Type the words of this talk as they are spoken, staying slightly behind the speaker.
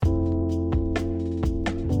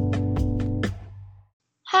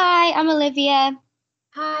Hi, I'm Olivia.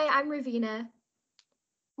 Hi, I'm Ravina.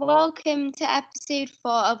 Welcome to episode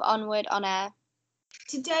 4 of Onward on Air.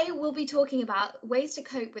 Today we'll be talking about ways to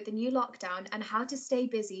cope with the new lockdown and how to stay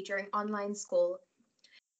busy during online school.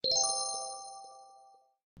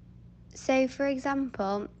 So, for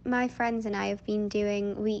example, my friends and I have been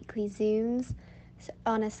doing weekly Zooms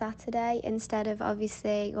on a Saturday instead of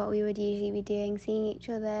obviously what we would usually be doing, seeing each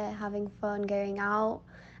other, having fun, going out,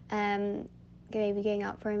 maybe going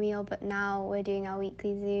out for a meal, but now we're doing our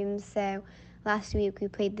weekly Zooms. So, last week we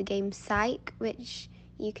played the game Psych, which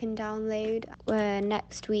you can download.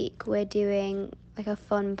 Next week we're doing like a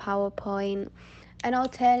fun PowerPoint. An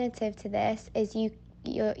alternative to this is you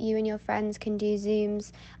and your friends can do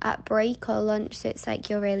Zooms at break or lunch, so it's like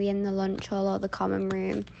you're really in the lunch hall or the common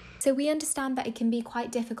room. So we understand that it can be quite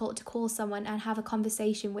difficult to call someone and have a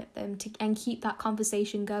conversation with them and keep that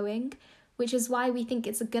conversation going, which is why we think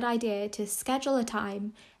it's a good idea to schedule a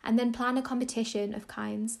time and then plan a competition of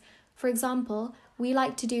kinds. For example, we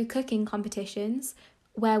like to do cooking competitions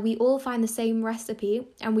where we all find the same recipe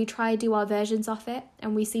and we try to do our versions of it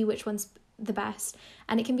and we see which one's the best.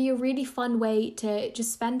 And it can be a really fun way to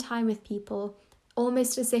just spend time with people,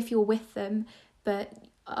 almost as if you're with them, but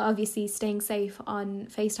obviously staying safe on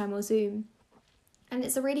FaceTime or Zoom. And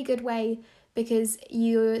it's a really good way because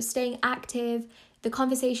you're staying active, the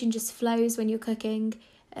conversation just flows when you're cooking,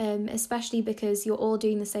 especially because you're all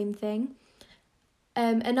doing the same thing.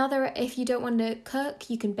 Another, if you don't want to cook,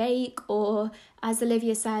 you can bake, or as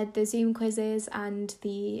Olivia said, the Zoom quizzes and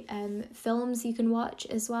the films you can watch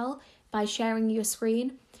as well by sharing your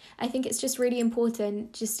screen. I think it's just really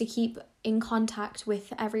important just to keep in contact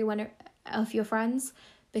with everyone of your friends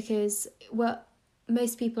because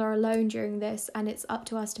most people are alone during this, and it's up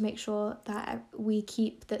to us to make sure that we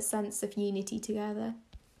keep that sense of unity together.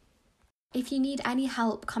 If you need any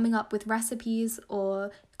help coming up with recipes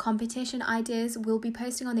or competition ideas, we'll be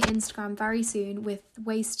posting on the Instagram very soon with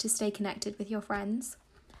ways to stay connected with your friends.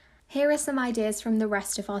 Here are some ideas from the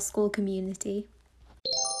rest of our school community.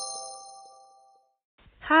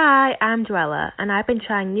 Hi, I'm Joella, and I've been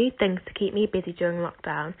trying new things to keep me busy during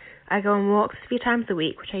lockdown. I go on walks a few times a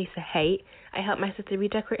week, which I used to hate. I help my sister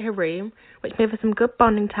redecorate her room, which made for some good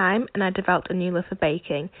bonding time, and I developed a new love for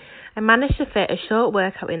baking. I managed to fit a short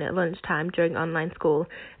workout in at lunchtime during online school,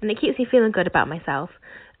 and it keeps me feeling good about myself.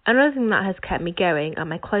 Another thing that has kept me going are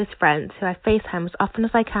my close friends, who I FaceTime as often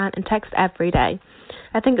as I can and text every day.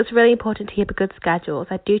 I think it's really important to keep a good schedule,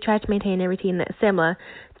 so I do try to maintain a routine that's similar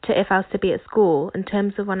to if I was to be at school, in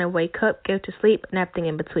terms of when I wake up, go to sleep, and everything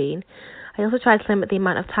in between. I also try to limit the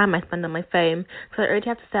amount of time I spend on my phone, so I already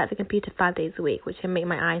have to stare at the computer 5 days a week, which can make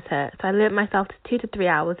my eyes hurt, so I limit myself to 2 to 3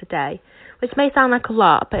 hours a day, which may sound like a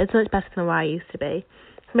lot, but it's much better than where I used to be.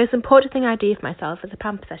 The most important thing I do for myself is a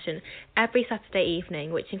pamper session every Saturday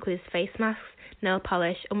evening, which includes face masks, nail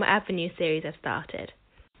polish, and whatever new series I've started.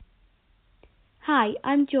 Hi,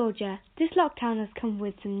 I'm Georgia. This lockdown has come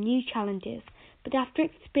with some new challenges, but after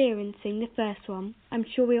experiencing the first one, I'm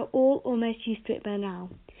sure we are all almost used to it by now.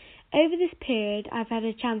 Over this period, I've had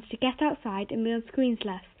a chance to get outside and be on screens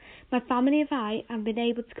less. My family and I have been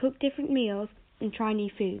able to cook different meals and try new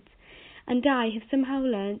foods, and I have somehow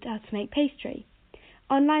learned how to make pastry.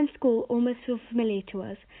 Online school almost feels familiar to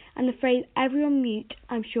us, and the phrase "everyone mute"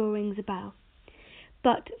 I'm sure rings a bell.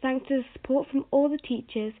 But thanks to the support from all the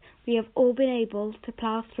teachers, we have all been able to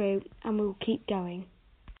plough through, and we will keep going.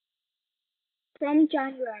 From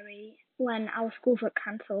January, when our schools were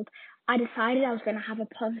cancelled, I decided I was going to have a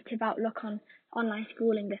positive outlook on online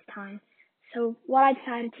schooling this time. So what I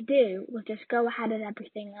decided to do was just go ahead at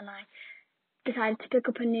everything, and I decided to pick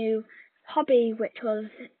up a new hobby, which was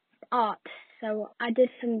art. So I did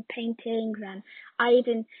some paintings, and I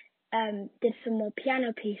even did some more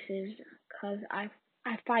piano pieces because I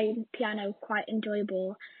find piano quite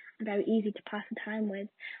enjoyable and very easy to pass the time with.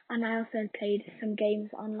 And I also played some games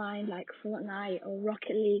online like Fortnite or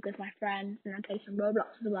Rocket League with my friends, and I played some Roblox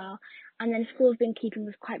as well. And then school's been keeping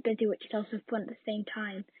us quite busy, which is also fun at the same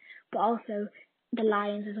time, but also the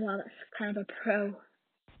Lions as well. That's kind of a pro.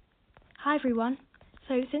 Hi everyone.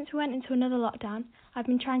 So since we went into another lockdown, I've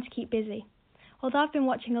been trying to keep busy. Although I've been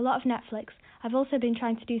watching a lot of Netflix, I've also been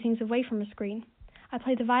trying to do things away from a screen. I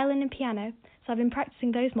play the violin and piano, so I've been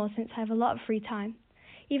practicing those more since I have a lot of free time.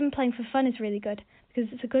 Even playing for fun is really good, because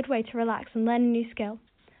it's a good way to relax and learn a new skill.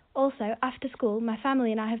 Also, after school, my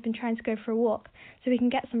family and I have been trying to go for a walk, so we can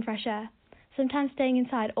get some fresh air. Sometimes staying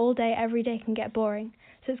inside all day every day can get boring,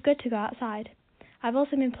 so it's good to go outside. I've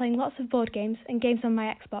also been playing lots of board games and games on my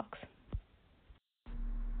Xbox.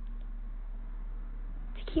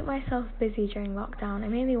 To keep myself busy during lockdown, I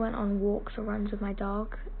mainly went on walks or runs with my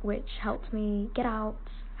dog, which helped me get out,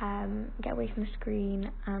 get away from the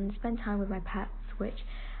screen and spend time with my pets, which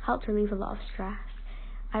helped relieve a lot of stress.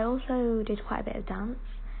 I also did quite a bit of dance,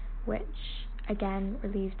 which again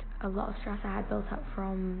relieved a lot of stress I had built up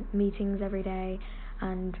from meetings every day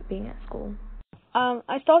and being at school.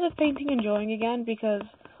 I started painting and drawing again because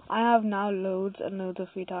I have now loads and loads of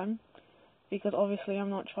free time, because obviously I'm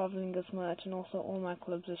not travelling as much and also all my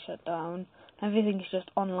clubs are shut down. Everything is just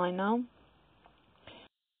online now.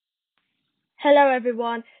 Hello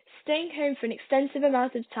everyone. Staying home for an extensive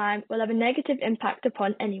amount of time will have a negative impact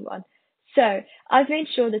upon anyone. So, I've made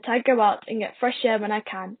sure that I go out and get fresh air when I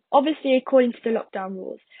can, obviously according to the lockdown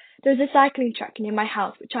rules. There's a cycling track near my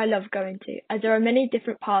house which I love going to, as there are many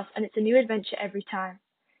different paths and it's a new adventure every time.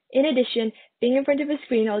 In addition, being in front of a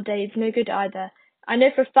screen all day is no good either. I know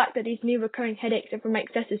for a fact that these new recurring headaches are from my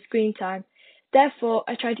excessive screen time. Therefore,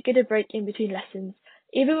 I try to get a break in between lessons.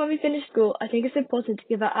 Even when we finish school, I think it's important to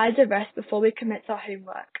give our eyes a rest before we commence our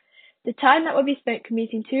homework. The time that will be spent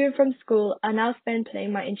commuting to and from school I now spend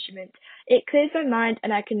playing my instrument. It clears my mind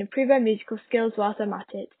and I can improve my musical skills whilst I'm at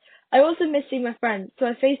it. I also miss seeing my friends, so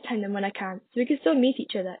I FaceTime them when I can, so we can still meet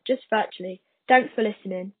each other, just virtually. Thanks for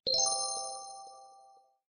listening.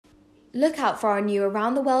 Look out for our new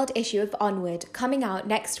Around the World issue of Onward coming out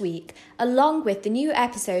next week, along with the new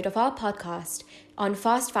episode of our podcast on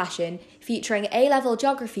fast fashion featuring A-level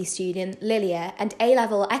geography student Lilia and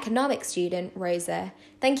A-level economics student Rosa.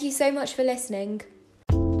 Thank you so much for listening.